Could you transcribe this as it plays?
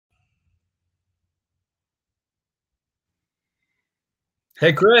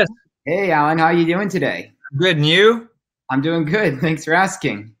Hey, Chris. Hey, Alan, how are you doing today? Good, and you? I'm doing good. Thanks for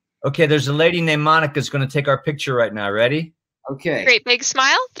asking. Okay, there's a lady named Monica is going to take our picture right now. Ready? Okay. Great big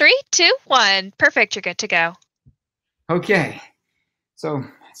smile. 3, 2, 1. Perfect. You're good to go. Okay. So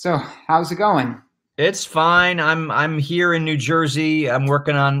how's it going? It's fine. I'm here in New Jersey. I'm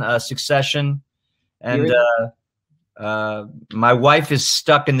working on Succession, and my wife is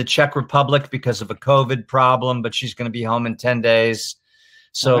stuck in the Czech Republic because of a COVID problem, but she's going to be home in 10 days.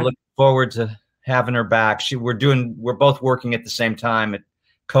 So Okay. looking forward to having her back. We're both working at the same time.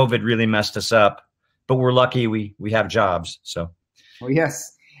 COVID really messed us up, but we're lucky we have jobs. So. Well,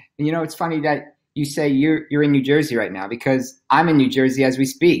 yes. You know, it's funny that you say you're in New Jersey right now because I'm in New Jersey as we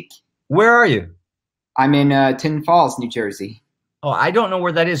speak. Where are you? I'm in Tin Falls, New Jersey. Oh, I don't know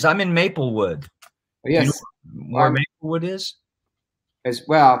where that is. I'm in Maplewood. Well, yes. Do you know where Maplewood is? As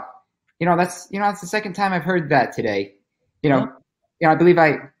well. That's the second time I've heard that today. I believe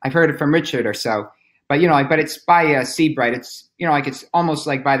I've heard it from Richard or so. But but it's by Seabright. It's it's almost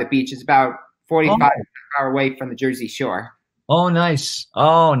like by the beach. It's about 45 hour away from the Jersey Shore. Oh, nice.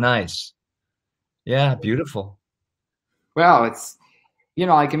 Oh, nice. Yeah, beautiful. Well, it's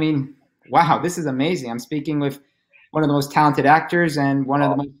wow, this is amazing. I'm speaking with one of the most talented actors and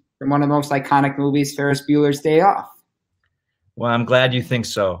from one of the most iconic movies, Ferris Bueller's Day Off. Well, I'm glad you think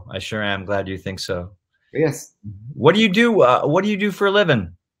so. I sure am glad you think so. Yes. What do you do? What do you do for a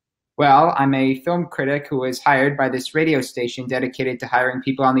living? Well, I'm a film critic who was hired by this radio station dedicated to hiring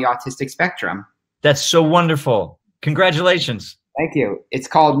people on the autistic spectrum. That's so wonderful. Congratulations. Thank you. It's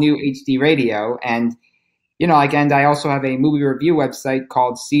called New HD Radio. And, and I also have a movie review website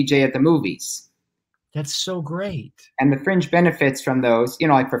called CJ at the Movies. That's so great. And the fringe benefits from those,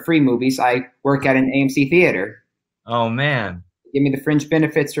 like for free movies, I work at an AMC theater. Oh, man. Give me the fringe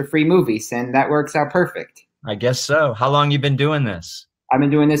benefits for free movies, and that works out perfect. I guess so. How long you been doing this? I've been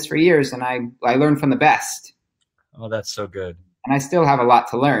doing this for years, and I learned from the best. Oh, that's so good. And I still have a lot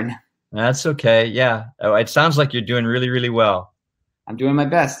to learn. That's okay. Yeah. Oh, it sounds like you're doing really, really well. I'm doing my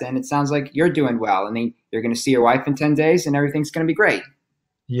best, and it sounds like you're doing well. And then you're going to see your wife in 10 days, and everything's going to be great.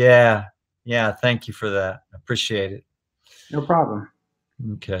 Yeah. Yeah. Thank you for that. I appreciate it. No problem.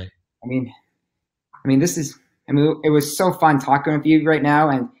 Okay. It was so fun talking with you right now,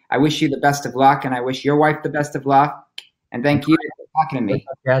 and I wish you the best of luck, and I wish your wife the best of luck. And thank you for talking to me.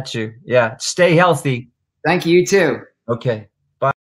 Got you. Yeah. Stay healthy. Thank you, you too. Okay.